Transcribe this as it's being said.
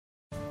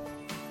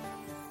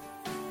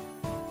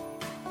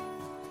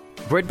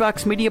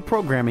Breadbox Media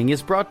programming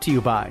is brought to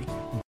you by...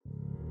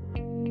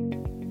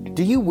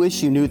 Do you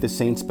wish you knew the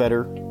saints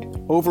better?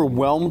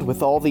 Overwhelmed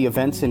with all the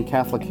events in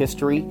Catholic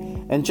history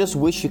and just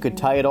wish you could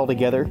tie it all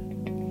together?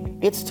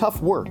 It's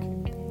tough work,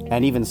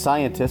 and even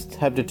scientists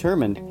have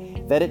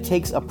determined that it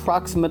takes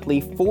approximately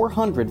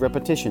 400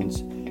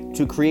 repetitions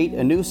to create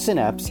a new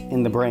synapse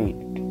in the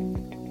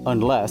brain,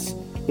 unless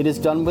it is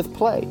done with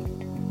play,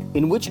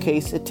 in which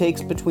case it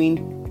takes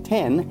between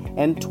 10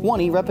 and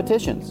 20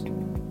 repetitions.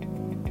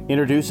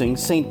 Introducing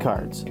Saint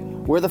Cards,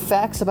 where the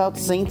facts about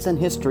saints and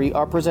history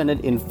are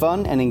presented in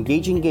fun and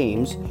engaging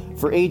games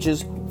for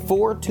ages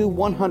 4 to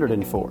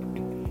 104.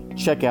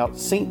 Check out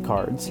Saint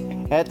Cards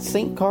at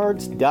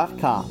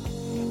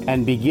saintcards.com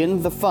and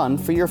begin the fun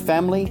for your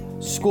family,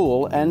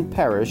 school, and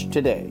parish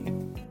today.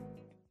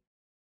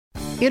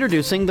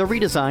 Introducing the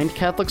redesigned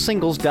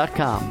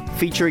CatholicSingles.com,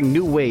 featuring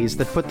new ways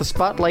that put the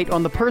spotlight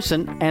on the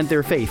person and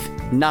their faith,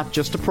 not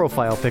just a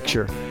profile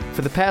picture.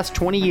 For the past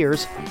 20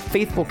 years,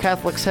 faithful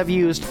Catholics have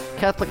used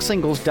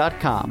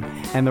CatholicSingles.com,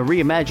 and the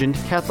reimagined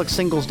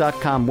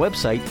CatholicSingles.com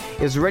website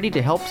is ready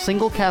to help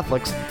single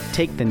Catholics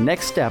take the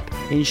next step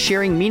in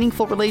sharing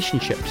meaningful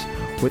relationships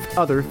with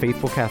other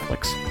faithful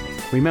Catholics.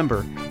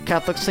 Remember,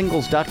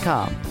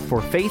 CatholicSingles.com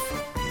for faith,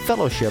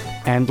 fellowship,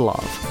 and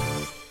love.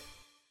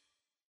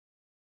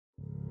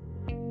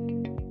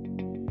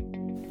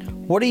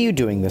 What are you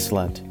doing this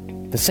Lent?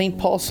 The St.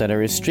 Paul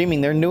Center is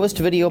streaming their newest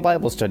video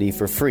Bible study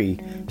for free,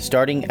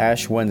 starting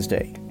Ash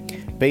Wednesday.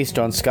 Based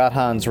on Scott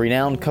Hahn's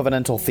renowned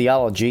covenantal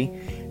theology,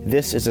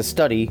 this is a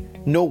study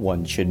no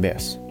one should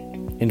miss.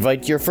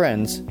 Invite your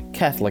friends,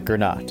 Catholic or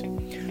not.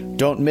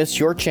 Don't miss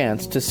your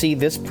chance to see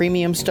this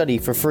premium study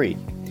for free.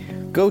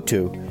 Go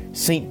to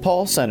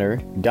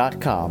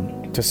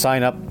stpaulcenter.com to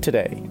sign up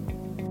today.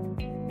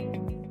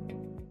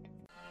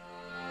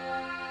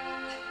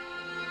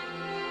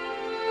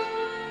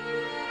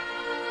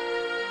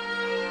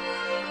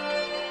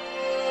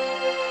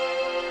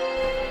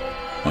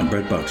 On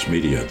Breadbox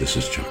Media, this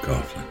is Chuck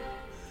Coughlin.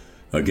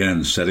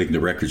 Again, setting the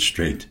record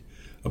straight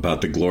about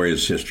the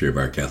glorious history of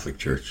our Catholic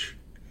Church.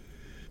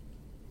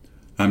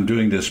 I'm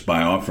doing this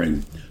by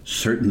offering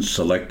certain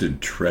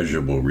selected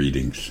treasurable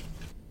readings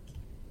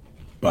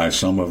by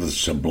some of the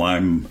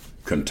sublime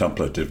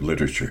contemplative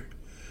literature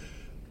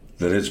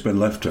that has been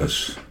left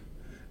us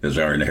as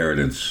our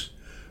inheritance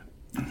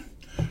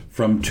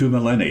from 2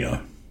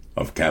 millennia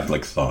of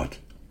Catholic thought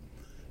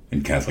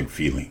and Catholic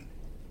feeling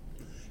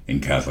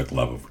and Catholic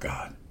love of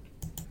God.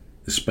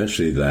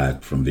 Especially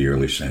that from the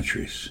early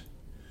centuries,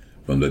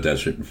 from the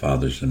Desert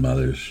Fathers and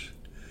Mothers,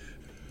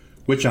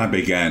 which I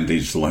began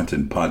these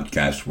Lenten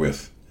podcasts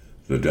with,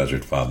 the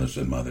Desert Fathers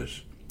and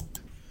Mothers,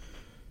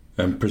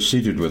 and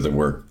proceeded with a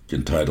work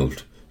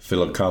entitled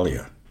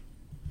Philokalia.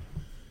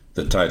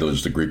 The title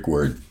is the Greek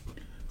word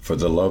for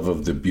the love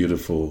of the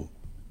beautiful,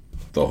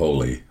 the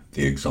holy,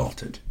 the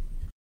exalted,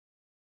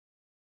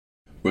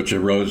 which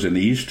arose in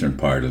the eastern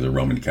part of the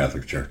Roman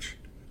Catholic Church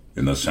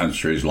in the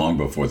centuries long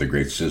before the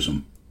Great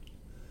Schism.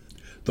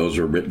 Those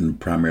were written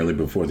primarily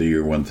before the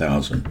year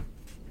 1000.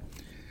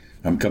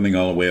 I'm coming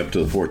all the way up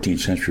to the 14th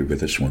century with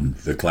this one,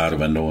 The Cloud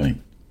of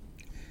Unknowing.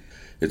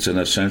 It's an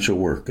essential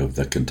work of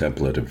the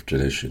contemplative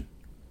tradition.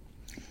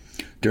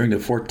 During the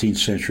 14th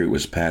century, it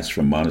was passed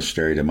from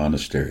monastery to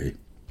monastery.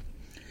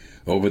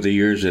 Over the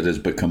years, it has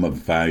become a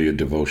valued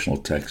devotional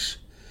text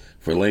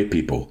for lay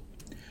people,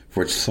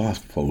 for its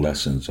thoughtful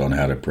lessons on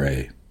how to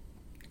pray.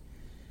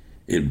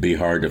 It'd be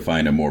hard to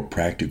find a more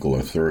practical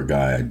or thorough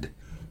guide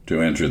to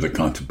enter the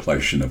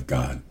contemplation of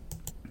God.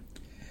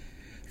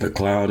 The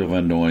Cloud of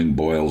Unknowing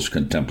boils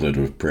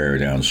contemplative prayer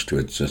down to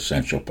its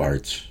essential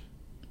parts.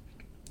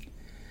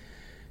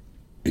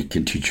 It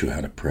can teach you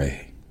how to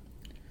pray.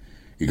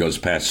 It goes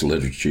past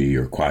liturgy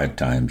or quiet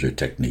times or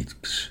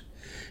techniques.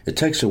 It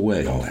takes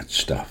away all that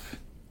stuff.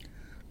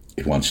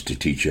 It wants to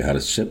teach you how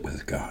to sit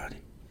with God.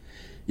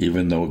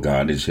 Even though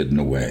God is hidden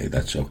away,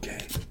 that's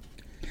okay.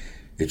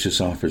 It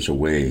just offers a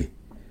way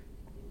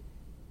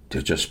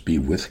to just be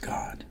with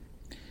God.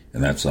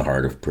 And that's the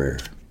heart of prayer.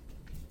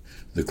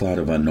 The Cloud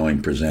of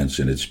Unknowing presents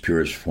in its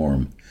purest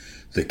form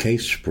the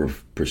case for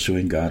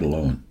pursuing God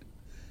alone.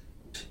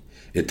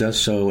 It does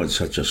so in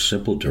such a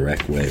simple,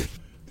 direct way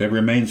that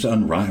remains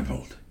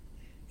unrivaled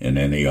in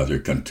any other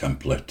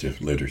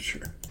contemplative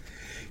literature.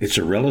 It's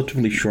a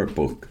relatively short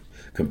book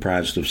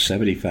comprised of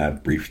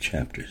 75 brief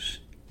chapters.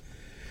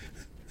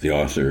 The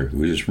author,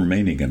 who is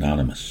remaining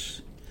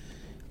anonymous,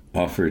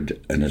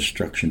 offered an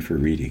instruction for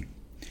reading.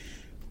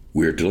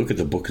 We are to look at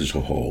the book as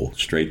a whole,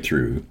 straight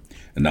through,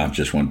 and not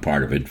just one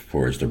part of it,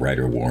 for as the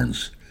writer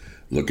warns,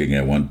 looking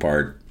at one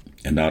part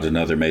and not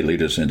another may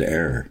lead us into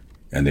error,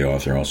 and the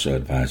author also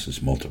advises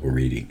multiple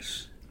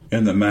readings,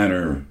 in the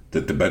manner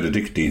that the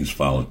Benedictines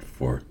followed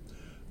for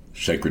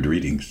sacred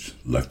readings,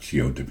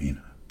 Lectio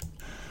Divina.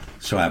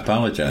 So I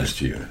apologize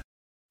to you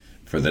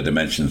for the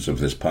dimensions of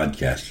this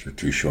podcast are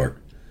too short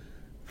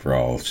for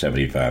all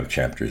 75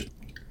 chapters.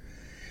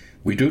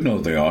 We do know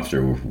the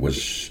author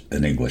was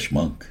an English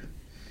monk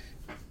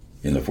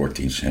in the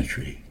 14th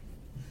century,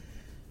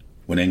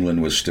 when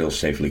England was still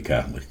safely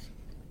Catholic.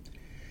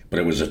 But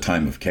it was a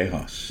time of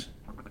chaos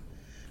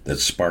that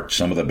sparked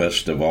some of the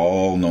best of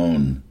all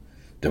known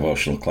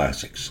devotional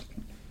classics,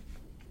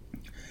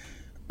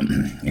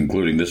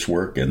 including this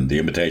work and The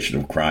Imitation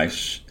of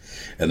Christ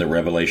and the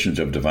Revelations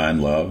of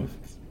Divine Love.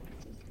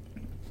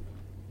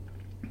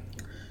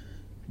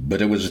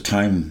 But it was a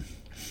time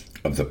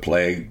of the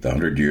plague, the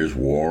 100 Years'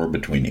 War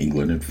between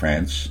England and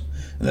France,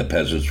 and the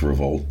Peasants'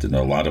 Revolt, and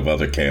a lot of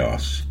other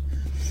chaos.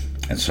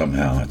 And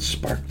somehow it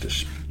sparked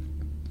this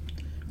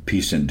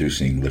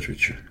peace-inducing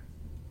literature.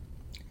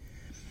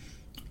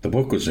 The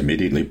book was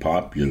immediately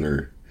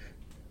popular,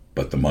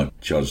 but the monk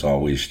chose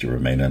always to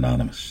remain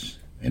anonymous,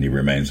 and he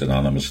remains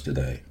anonymous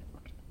today.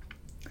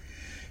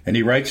 And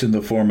he writes in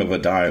the form of a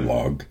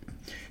dialogue.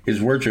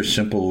 His words are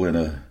simple in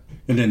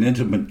an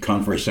intimate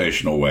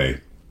conversational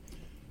way,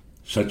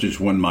 such as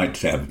might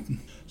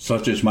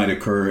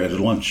occur at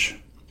a lunch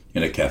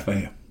in a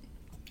cafe,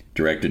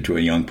 directed to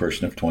a young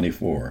person of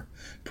 24,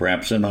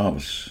 perhaps a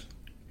novice.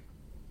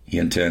 He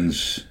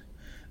intends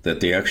that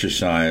the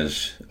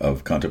exercise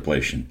of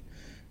contemplation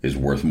is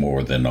worth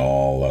more than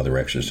all other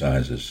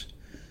exercises,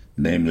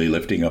 namely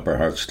lifting up our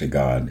hearts to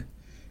God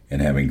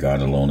and having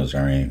God alone as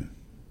our aim.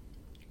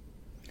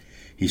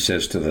 He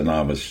says to the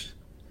novice,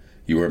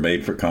 "You are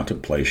made for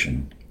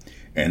contemplation,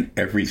 and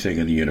everything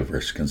in the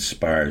universe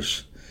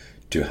conspires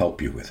to help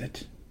you with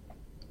it."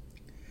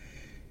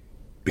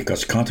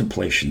 Because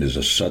contemplation is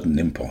a sudden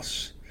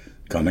impulse,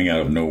 coming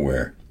out of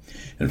nowhere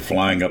and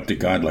flying up to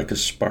God like a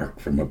spark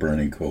from a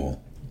burning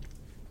coal.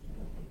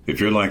 If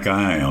you're like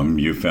I am,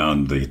 you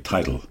found the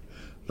title,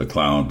 The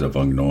Cloud of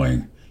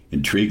Unknowing,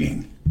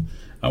 intriguing.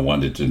 I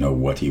wanted to know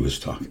what he was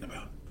talking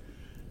about.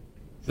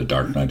 The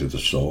dark night of the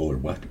soul, or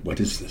what?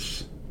 What is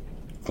this?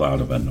 Cloud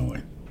of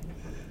Unknowing.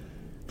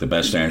 The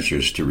best answer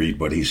is to read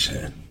what he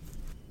said.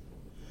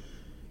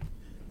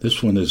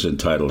 This one is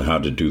entitled How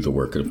to Do the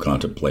Work of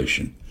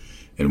Contemplation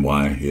and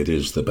Why It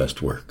is the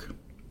Best Work.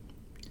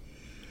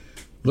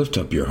 Lift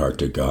up your heart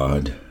to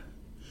God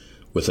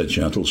with a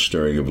gentle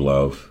stirring of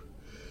love.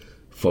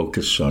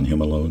 Focus on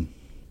Him alone.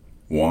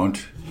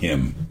 Want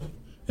Him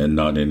and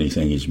not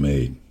anything He's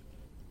made.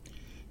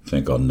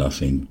 Think on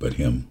nothing but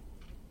Him.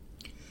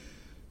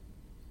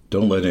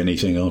 Don't let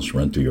anything else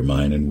run through your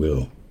mind and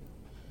will.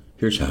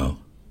 Here's how.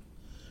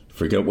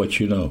 Forget what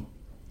you know.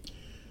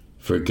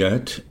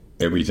 Forget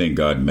everything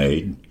God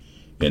made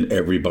and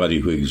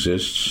everybody who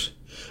exists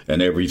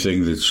and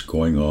everything that's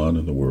going on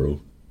in the world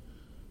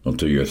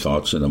until your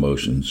thoughts and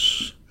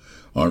emotions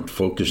aren't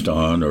focused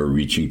on or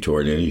reaching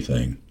toward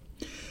anything.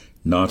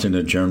 Not in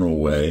a general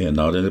way and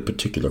not in a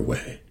particular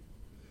way.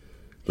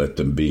 Let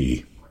them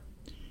be.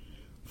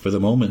 For the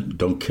moment,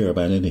 don't care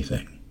about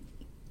anything.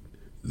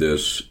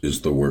 This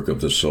is the work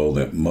of the soul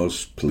that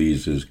most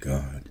pleases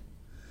God.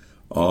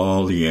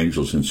 All the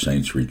angels and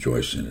saints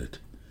rejoice in it,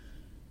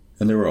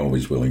 and they're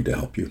always willing to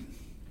help you.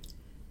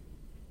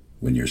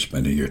 When you're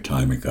spending your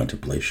time in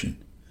contemplation,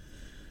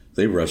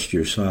 they rush to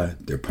your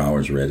side, their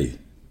power's ready.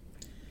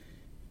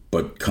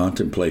 But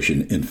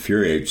contemplation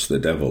infuriates the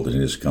devil and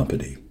his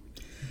company.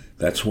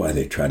 That's why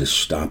they try to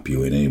stop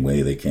you in any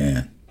way they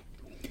can.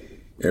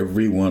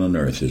 Everyone on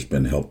earth has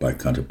been helped by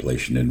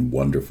contemplation in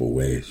wonderful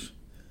ways.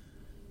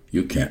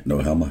 You can't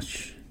know how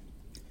much.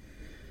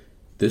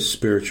 This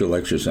spiritual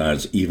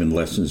exercise even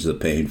lessens the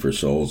pain for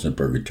souls in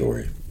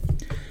purgatory.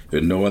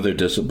 And no other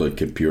discipline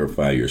can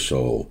purify your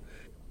soul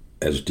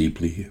as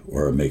deeply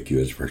or make you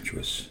as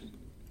virtuous.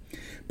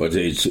 But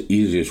it's the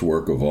easiest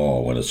work of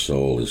all when a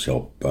soul is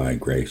helped by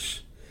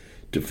grace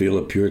to feel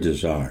a pure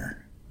desire.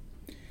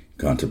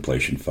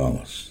 Contemplation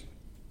follows.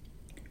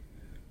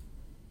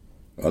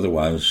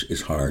 Otherwise,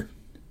 it's hard,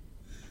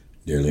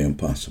 nearly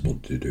impossible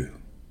to do.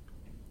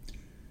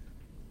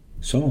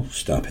 So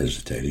stop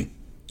hesitating.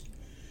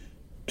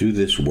 Do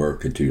this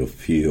work until you'll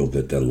feel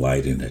the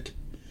delight in it.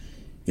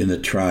 In the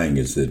trying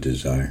is the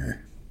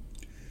desire.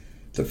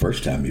 The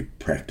first time you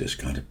practice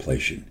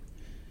contemplation,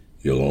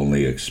 you'll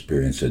only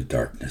experience a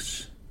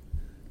darkness,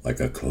 like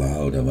a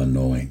cloud of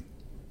unknowing.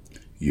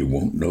 You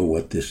won't know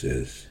what this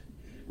is.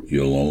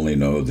 You'll only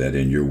know that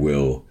in your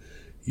will,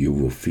 you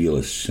will feel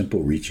a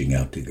simple reaching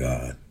out to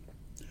God.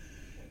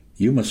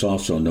 You must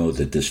also know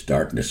that this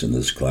darkness and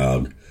this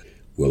cloud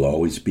will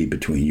always be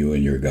between you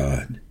and your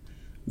God,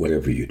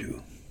 whatever you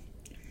do.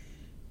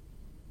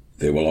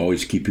 They will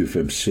always keep you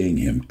from seeing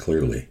Him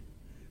clearly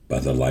by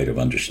the light of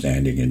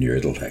understanding in your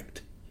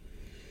intellect,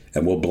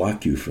 and will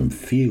block you from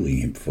feeling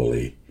Him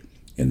fully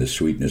in the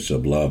sweetness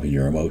of love in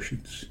your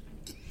emotions.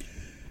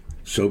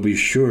 So be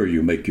sure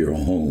you make your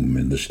home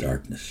in this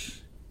darkness.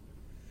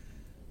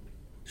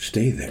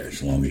 Stay there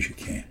as long as you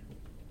can,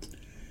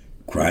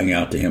 crying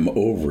out to Him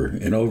over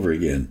and over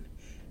again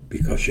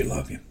because you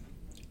love Him.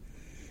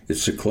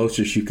 It's the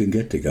closest you can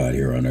get to God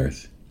here on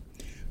earth,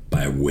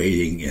 by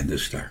waiting in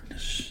this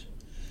darkness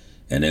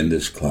and in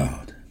this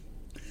cloud.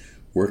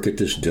 Work at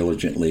this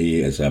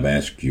diligently as I've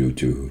asked you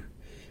to,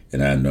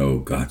 and I know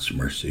God's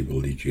mercy will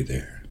lead you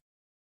there.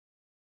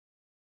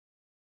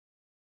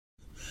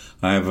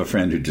 I have a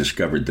friend who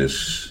discovered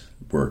this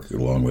work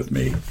along with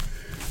me,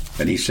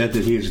 and he said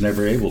that he was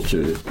never able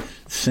to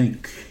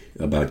think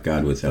about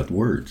God without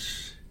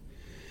words,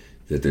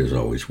 that there's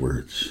always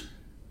words.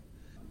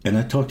 And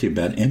I talked to you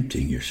about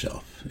emptying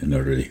yourself in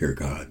order to hear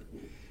God.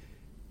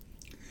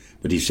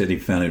 But he said he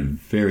found it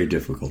very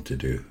difficult to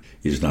do.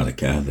 He's not a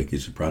Catholic,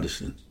 he's a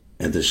Protestant.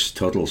 And this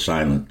total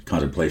silent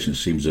contemplation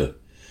seems a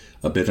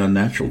bit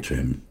unnatural to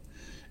him.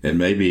 And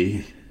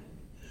maybe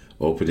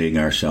opening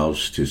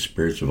ourselves to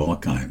spirits of all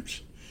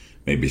kinds,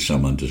 maybe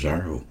some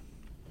undesirable,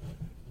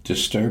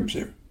 disturbs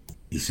him.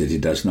 He said he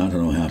does not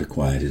know how to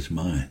quiet his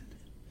mind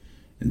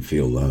and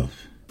feel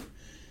love.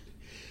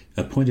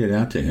 I pointed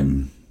out to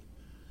him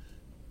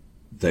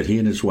that he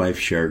and his wife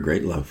share a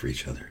great love for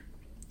each other.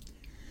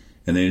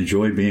 And they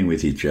enjoy being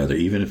with each other,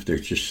 even if they're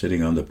just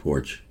sitting on the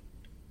porch,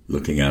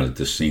 looking out at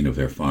the scene of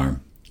their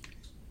farm,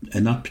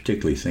 and not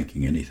particularly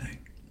thinking anything.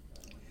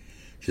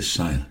 Just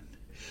silent.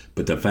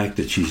 But the fact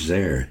that she's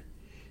there,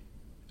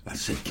 I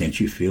said, can't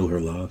you feel her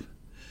love?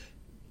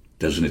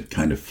 Doesn't it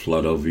kind of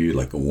flood over you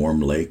like a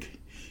warm lake,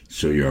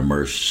 so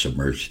you're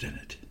submerged in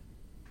it?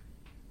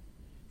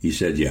 He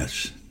said,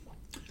 yes.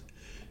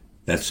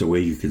 That's the way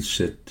you can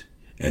sit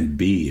and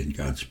be in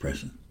God's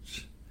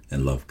presence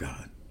and love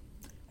God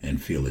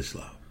and feel his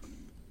love.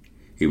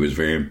 He was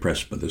very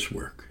impressed by this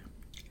work.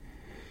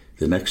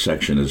 The next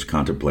section is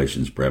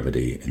contemplation's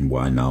brevity and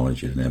why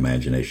knowledge and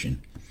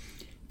imagination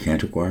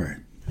can't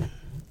acquire it.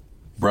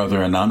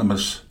 Brother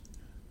Anonymous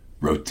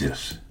wrote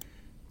this: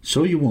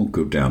 so you won't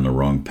go down the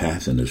wrong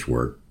path in this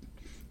work,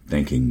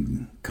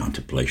 thinking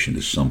contemplation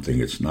is something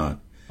it's not,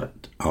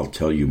 but I'll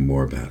tell you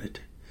more about it.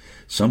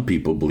 Some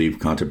people believe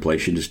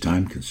contemplation is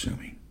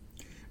time-consuming,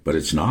 but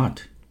it's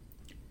not.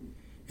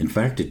 In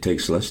fact, it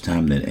takes less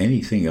time than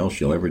anything else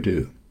you'll ever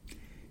do.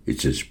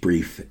 It's as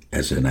brief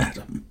as an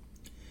atom,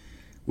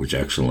 which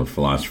excellent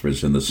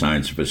philosophers in the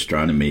science of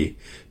astronomy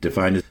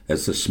define it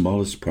as the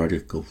smallest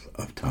particle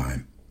of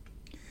time.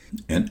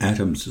 An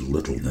atom's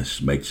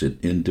littleness makes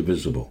it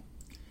indivisible,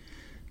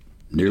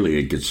 nearly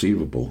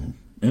inconceivable,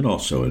 and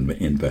also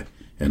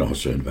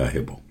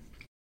invaluable.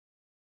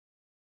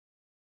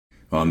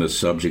 On this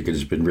subject it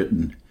has been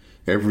written,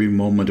 every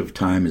moment of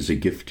time is a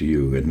gift to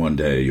you, and one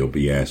day you'll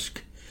be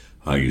asked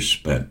how you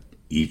spent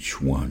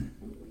each one.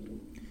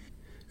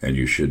 And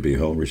you should be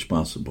held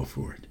responsible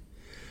for it,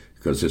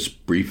 because this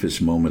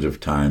briefest moment of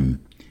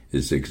time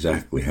is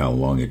exactly how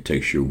long it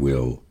takes your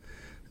will,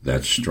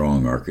 that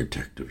strong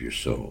architect of your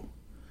soul,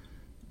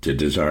 to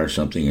desire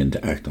something and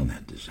to act on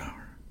that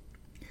desire.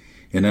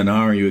 In an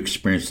hour you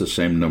experience the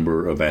same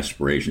number of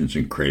aspirations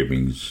and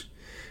cravings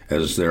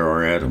as there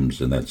are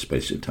atoms in that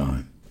space of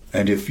time.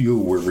 And if you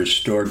were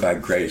restored by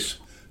grace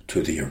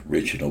to the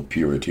original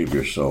purity of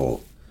your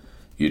soul,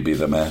 you'd be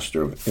the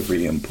master of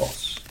every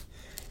impulse.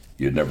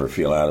 You'd never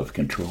feel out of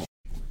control,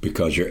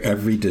 because your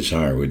every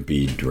desire would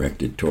be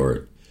directed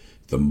toward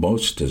the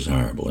most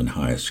desirable and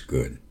highest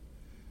good,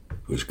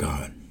 who's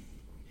God.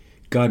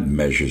 God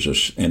measures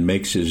us and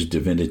makes his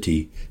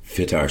divinity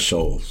fit our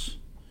souls,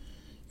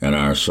 and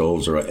our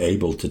souls are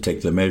able to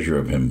take the measure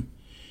of him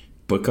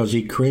because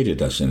he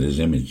created us in his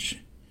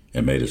image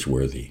and made us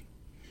worthy.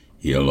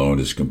 He alone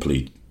is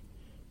complete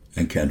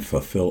and can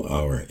fulfill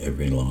our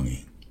every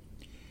longing.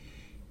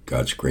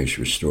 God's grace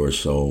restores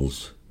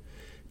souls,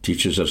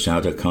 teaches us how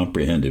to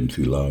comprehend him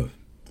through love.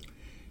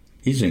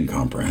 He's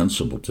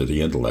incomprehensible to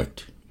the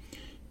intellect.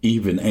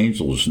 Even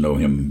angels know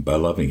him by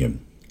loving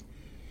him.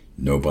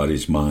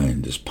 Nobody's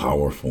mind is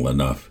powerful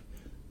enough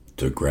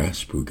to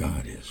grasp who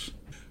God is.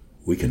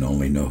 We can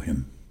only know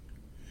him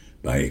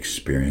by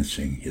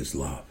experiencing his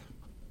love.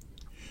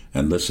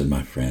 And listen,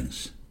 my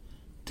friends,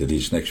 to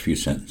these next few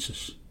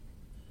sentences,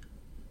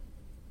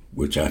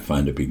 which I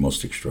find to be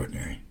most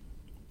extraordinary.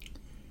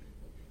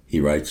 He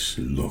writes,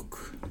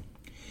 look,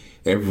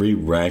 every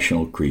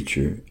rational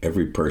creature,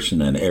 every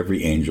person, and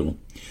every angel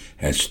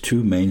has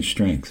two main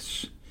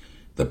strengths,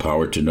 the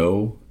power to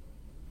know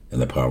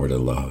and the power to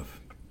love.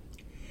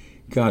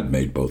 God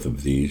made both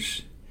of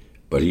these,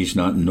 but he's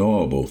not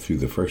knowable through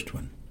the first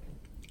one.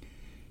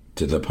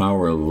 To the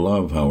power of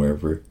love,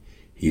 however,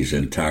 he's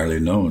entirely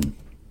known,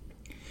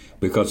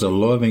 because a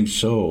loving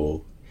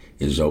soul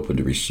is open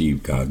to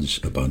receive God's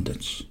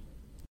abundance.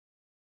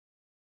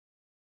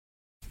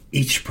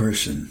 Each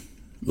person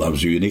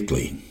loves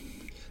uniquely,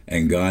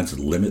 and God's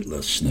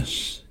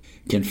limitlessness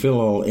can fill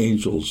all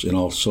angels and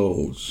all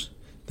souls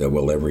that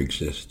will ever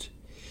exist.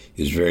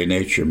 His very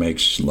nature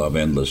makes love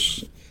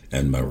endless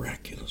and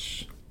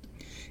miraculous.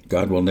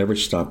 God will never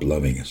stop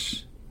loving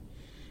us.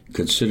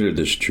 Consider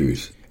this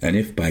truth, and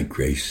if by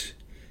grace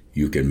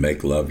you can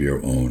make love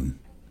your own,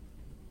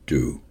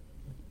 do.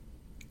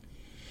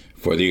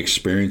 For the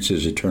experience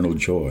is eternal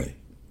joy.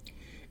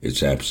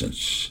 Its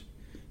absence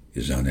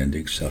is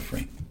unending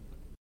suffering.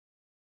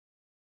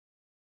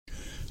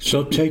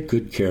 So take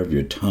good care of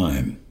your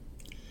time.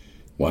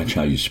 Watch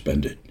how you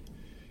spend it,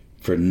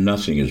 for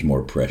nothing is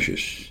more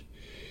precious.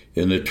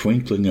 In the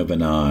twinkling of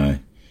an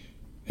eye,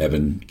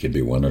 heaven can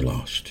be won or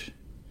lost.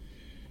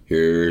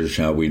 Here's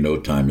how we know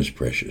time is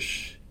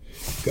precious.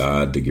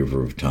 God, the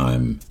giver of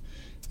time,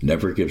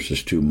 never gives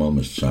us 2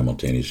 moments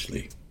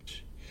simultaneously.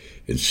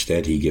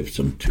 Instead, he gives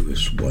them to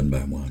us one by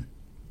one.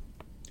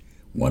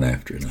 one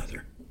after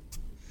another.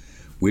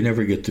 We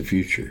never get the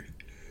future.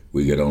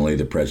 We get only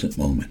the present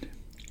moment.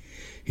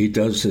 He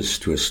does this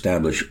to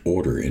establish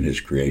order in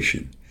his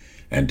creation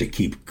and to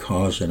keep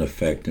cause and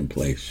effect in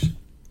place.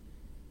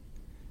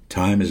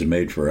 Time is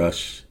made for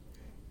us.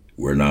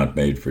 We're not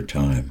made for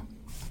time.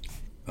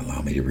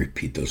 Allow me to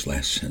repeat those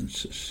last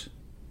sentences.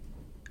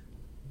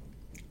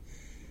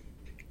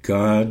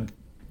 God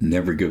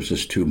never gives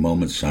us two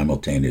moments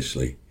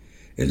simultaneously.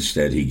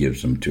 Instead, he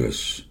gives them to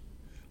us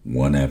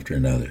one after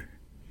another.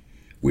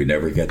 We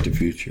never get the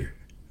future.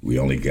 We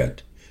only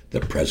get the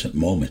present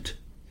moment.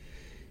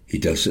 He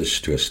does this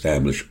to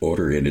establish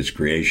order in his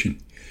creation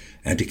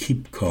and to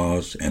keep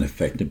cause and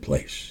effect in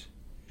place.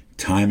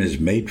 Time is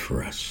made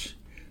for us.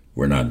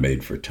 We're not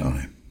made for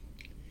time.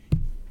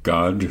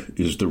 God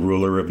is the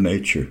ruler of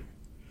nature,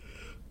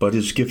 but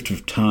his gift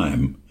of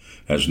time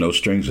has no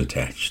strings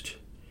attached.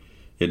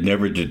 It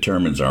never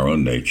determines our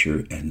own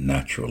nature and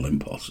natural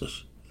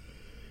impulses.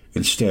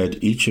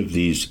 Instead, each of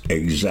these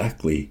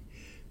exactly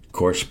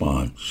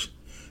corresponds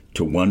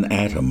to one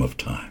atom of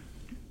time.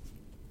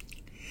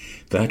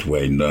 That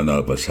way, none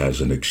of us has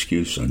an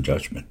excuse on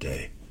Judgment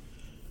Day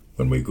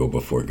when we go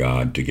before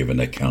God to give an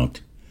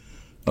account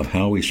of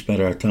how we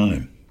spent our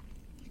time.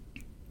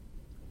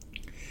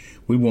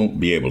 We won't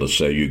be able to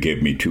say, you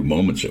gave me 2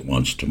 moments at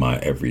once to my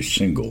every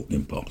single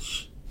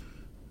impulse.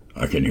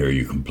 I can hear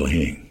you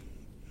complaining.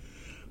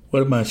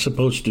 What am I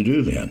supposed to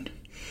do then?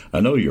 I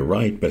know you're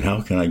right, but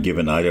how can I give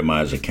an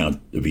itemized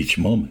account of each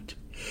moment?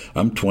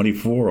 I'm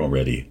 24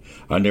 already.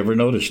 I never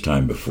noticed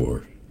time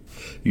before.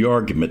 Your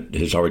argument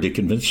has already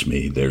convinced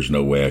me there's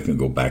no way I can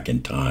go back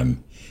in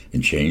time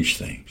and change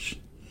things.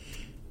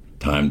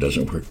 Time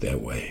doesn't work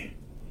that way,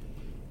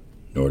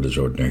 nor does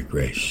ordinary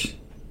grace.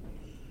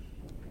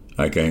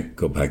 I can't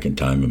go back in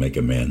time and make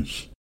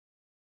amends.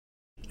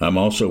 I'm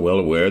also well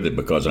aware that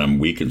because I'm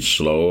weak and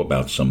slow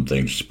about some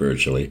things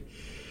spiritually,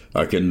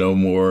 I can no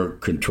more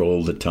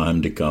control the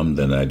time to come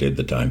than I did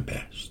the time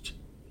past.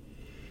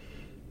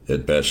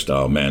 At best,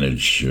 I'll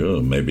manage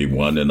maybe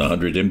 1 in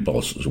 100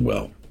 impulses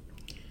well.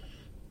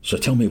 So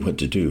tell me what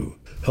to do.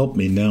 Help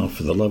me now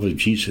for the love of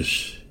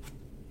Jesus.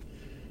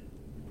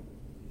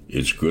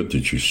 It's good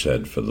that you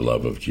said for the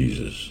love of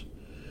Jesus.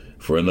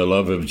 For in the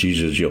love of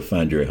Jesus, you'll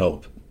find your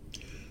help.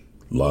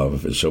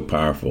 Love is so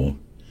powerful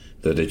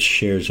that it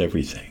shares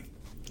everything.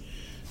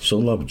 So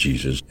love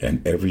Jesus,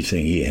 and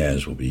everything he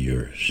has will be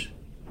yours.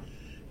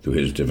 Through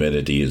his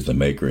divinity, he is the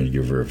maker and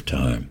giver of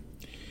time.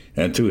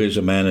 And through his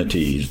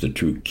humanity, he is the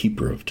true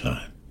keeper of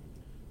time.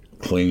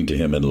 Cling to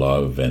him in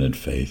love and in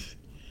faith.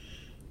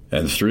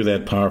 And through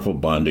that powerful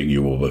bonding,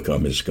 you will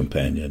become his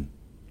companion.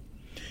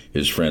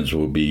 His friends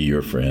will be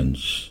your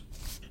friends.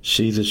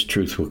 See, this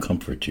truth will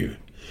comfort you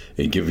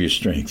and give you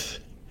strength.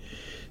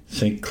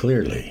 Think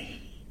clearly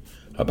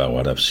about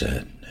what I've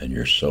said, and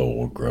your soul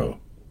will grow.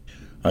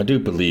 I do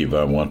believe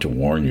I want to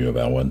warn you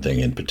about one thing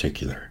in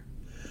particular.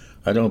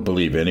 I don't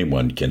believe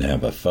anyone can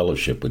have a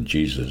fellowship with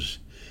Jesus,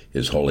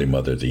 his Holy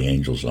Mother, the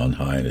angels on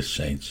high, and his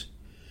saints,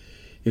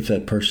 if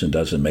that person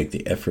doesn't make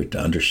the effort to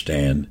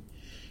understand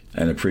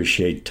and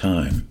appreciate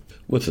time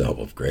with the help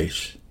of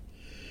grace.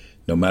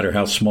 No matter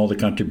how small the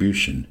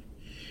contribution,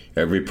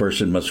 every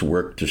person must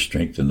work to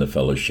strengthen the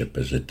fellowship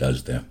as it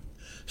does them.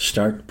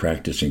 Start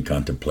practicing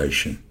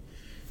contemplation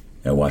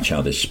and watch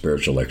how this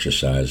spiritual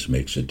exercise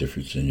makes a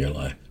difference in your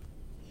life.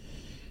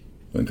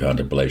 When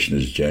contemplation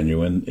is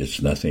genuine,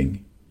 it's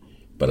nothing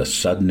but a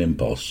sudden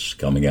impulse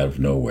coming out of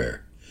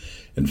nowhere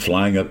and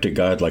flying up to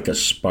God like a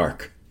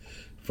spark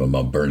from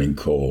a burning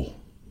coal.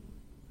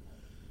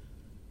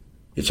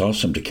 It's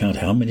awesome to count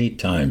how many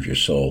times your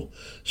soul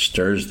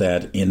stirs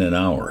that in an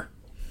hour.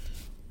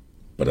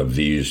 But of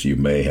these, you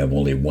may have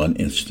only one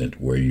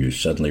instant where you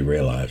suddenly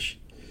realize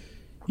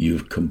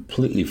you've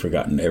completely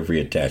forgotten every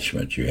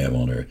attachment you have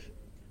on earth.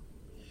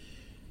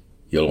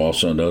 You'll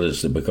also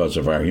notice that because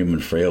of our human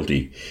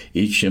frailty,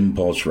 each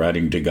impulse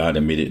riding to God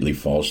immediately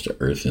falls to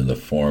earth in the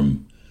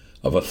form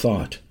of a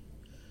thought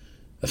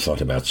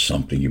about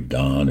something you've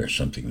done or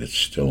something that's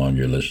still on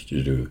your list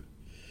to do.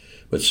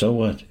 But so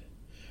what?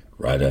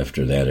 Right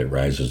after that, it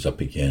rises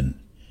up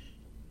again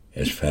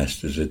as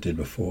fast as it did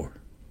before.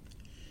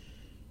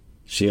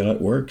 See how it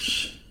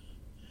works?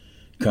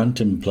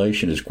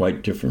 Contemplation is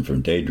quite different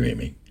from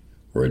daydreaming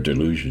or a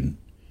delusion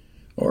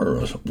or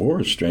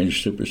a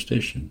strange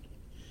superstition.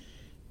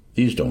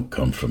 These don't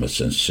come from a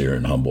sincere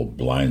and humble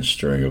blind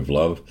stirring of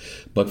love,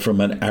 but from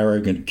an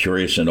arrogant,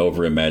 curious, and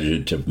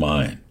over-imaginative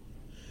mind.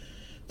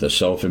 The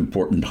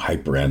self-important,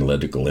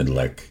 hyper-analytical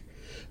intellect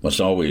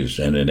must always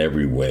and in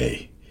every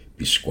way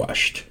be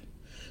squashed.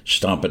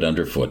 Stomp it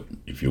underfoot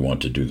if you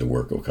want to do the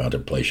work of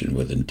contemplation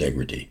with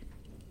integrity.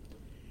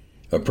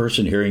 A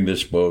person hearing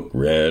this book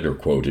read or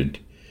quoted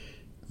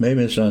may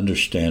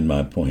misunderstand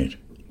my point.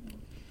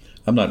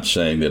 I'm not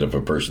saying that if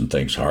a person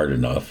thinks hard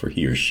enough, or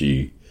he or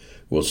she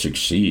will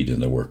succeed in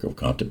the work of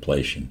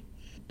contemplation.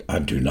 I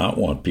do not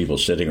want people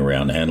sitting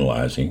around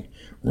analyzing,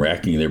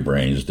 racking their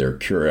brains, their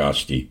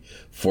curiosity,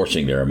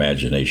 forcing their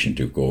imagination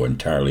to go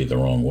entirely the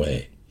wrong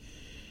way.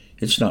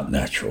 It's not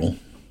natural.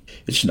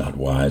 It's not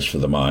wise for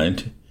the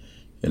mind,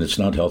 and it's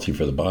not healthy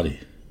for the body.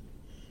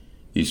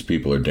 These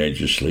people are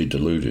dangerously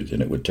deluded,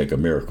 and it would take a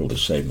miracle to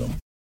save them.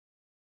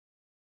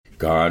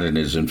 God, in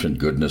his infinite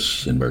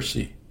goodness and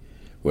mercy,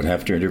 would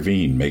have to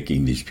intervene,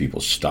 making these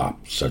people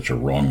stop such a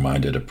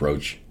wrong-minded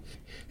approach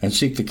and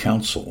seek the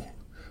counsel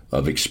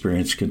of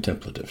experienced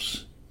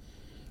contemplatives.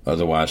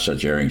 Otherwise,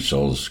 such erring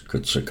souls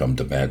could succumb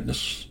to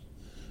madness,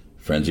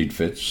 frenzied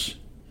fits,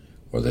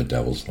 or the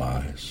devil's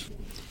lies,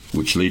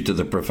 which lead to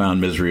the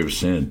profound misery of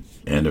sin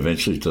and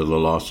eventually to the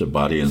loss of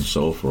body and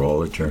soul for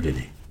all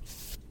eternity.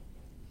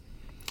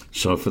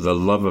 So for the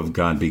love of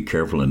God, be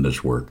careful in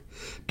this work.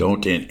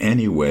 Don't in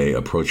any way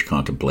approach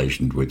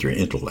contemplation with your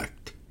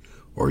intellect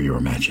or your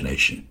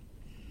imagination.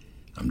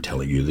 I'm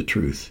telling you the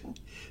truth.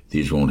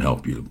 These won't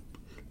help you.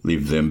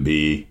 Leave them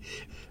be,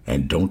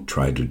 and don't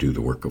try to do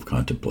the work of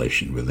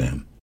contemplation with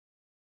them.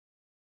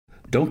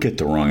 Don't get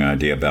the wrong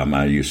idea about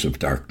my use of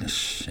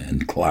darkness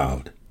and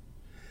cloud.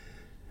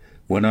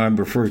 When I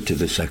refer to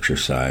this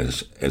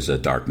exercise as a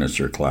darkness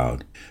or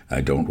cloud,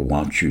 I don't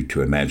want you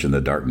to imagine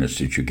the darkness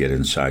that you get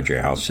inside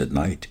your house at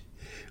night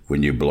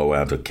when you blow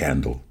out a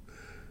candle.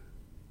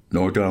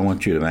 Nor do I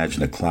want you to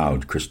imagine a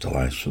cloud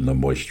crystallized from the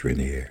moisture in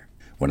the air.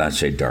 When I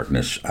say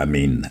darkness, I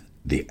mean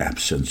the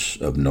absence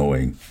of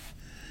knowing.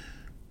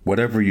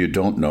 Whatever you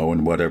don't know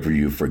and whatever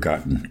you've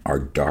forgotten are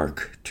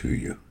dark to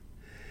you.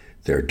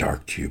 They're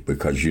dark to you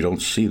because you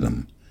don't see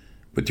them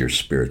with your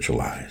spiritual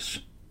eyes.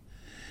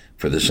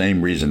 For the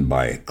same reason,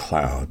 by a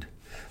cloud,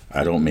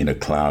 I don't mean a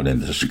cloud in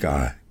the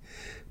sky,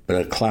 but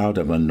a cloud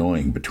of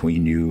unknowing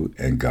between you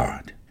and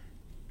God.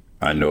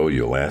 I know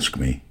you'll ask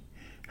me,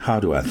 how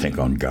do I think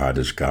on God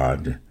as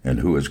God and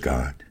who is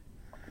God?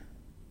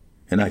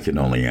 And I can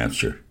only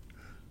answer,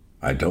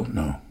 I don't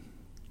know.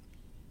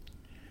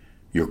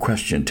 Your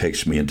question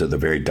takes me into the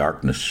very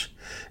darkness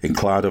and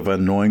cloud of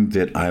unknowing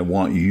that I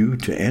want you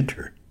to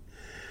enter.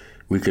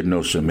 We could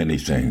know so many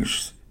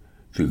things.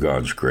 Through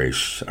God's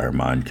grace, our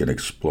mind can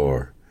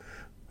explore,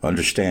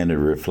 understand,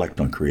 and reflect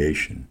on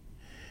creation,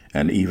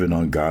 and even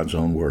on God's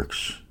own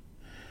works.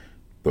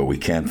 But we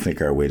can't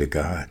think our way to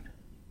God.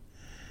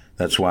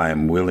 That's why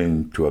I'm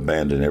willing to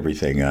abandon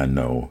everything I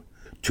know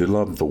to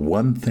love the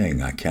one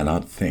thing I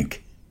cannot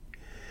think.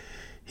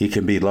 He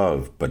can be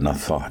loved, but not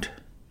thought.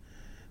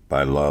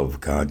 By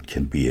love, God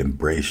can be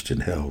embraced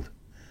and held,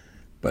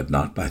 but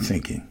not by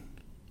thinking.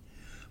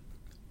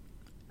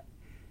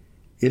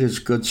 It is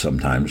good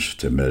sometimes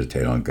to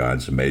meditate on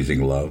God's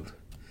amazing love.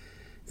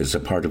 It's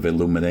a part of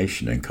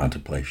illumination and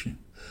contemplation,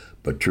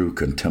 but true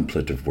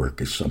contemplative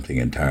work is something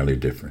entirely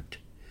different.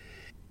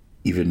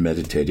 Even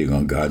meditating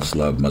on God's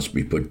love must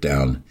be put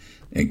down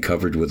and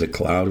covered with a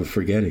cloud of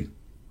forgetting.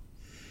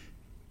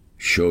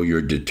 Show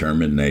your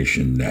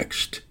determination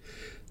next.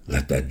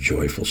 Let that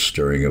joyful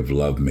stirring of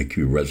love make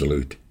you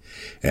resolute,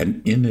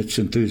 and in its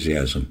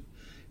enthusiasm,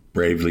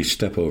 bravely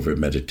step over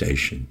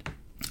meditation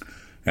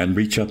and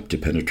reach up to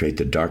penetrate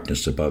the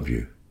darkness above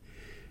you.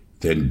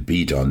 Then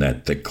beat on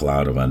that thick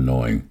cloud of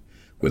unknowing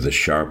with a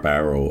sharp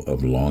arrow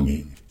of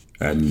longing,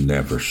 and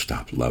never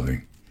stop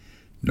loving,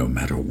 no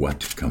matter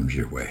what comes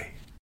your way.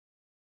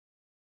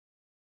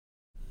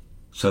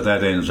 So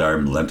that ends our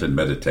Lenten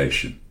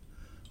meditation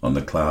on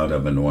the cloud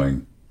of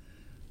unknowing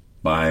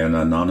by an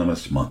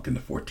anonymous monk in the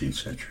 14th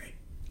century.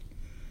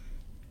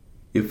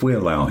 If we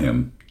allow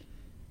him,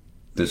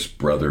 this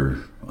brother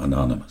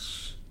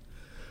anonymous,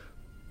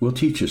 will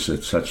teach us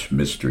that such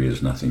mystery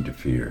is nothing to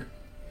fear.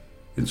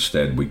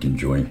 Instead, we can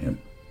join him,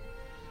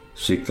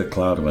 seek the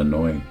cloud of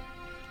unknowing,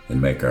 and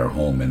make our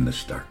home in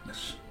this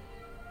darkness.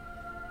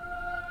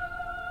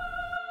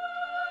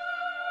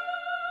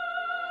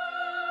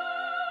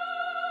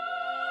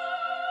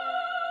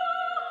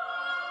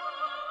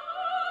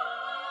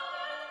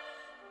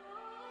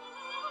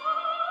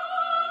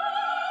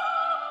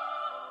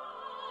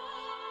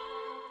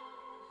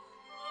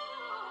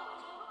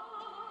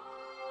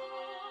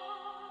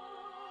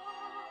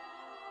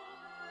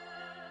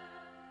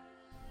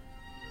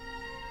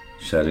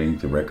 Setting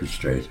the record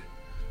straight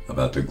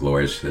about the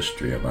glorious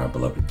history of our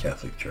beloved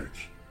Catholic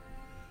Church.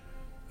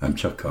 I'm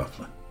Chuck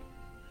Coughlin.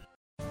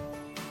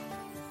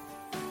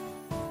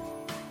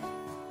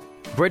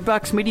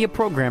 Breadbox Media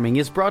programming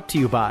is brought to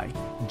you by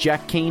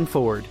Jack Kane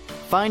Ford.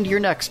 Find your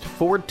next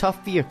Ford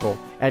Tough vehicle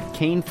at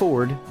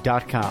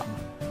caneford.com.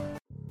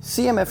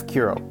 CMF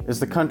Curo is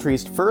the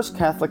country's first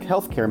Catholic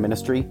healthcare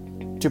ministry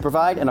to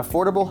provide an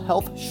affordable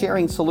health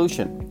sharing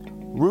solution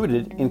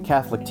rooted in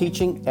Catholic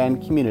teaching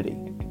and community.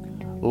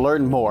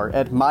 Learn more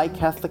at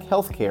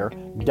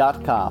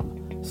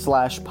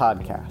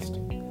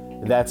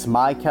mycatholichealthcare.com/podcast. That's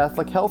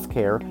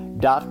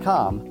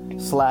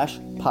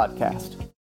mycatholichealthcare.com/podcast.